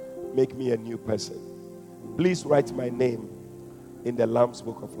 Make me a new person. Please write my name in the Lamb's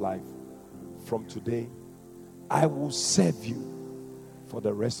Book of Life. From today, I will serve you for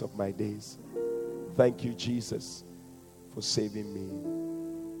the rest of my days. Thank you, Jesus, for saving me.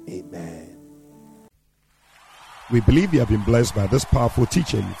 Amen. We believe you have been blessed by this powerful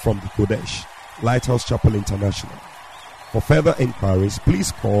teaching from the Kodesh, Lighthouse Chapel International. For further inquiries,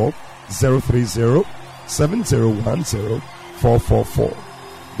 please call 030-7010-444.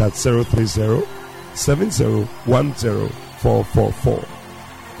 That's 030-7010-444.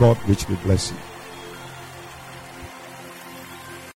 God richly bless you.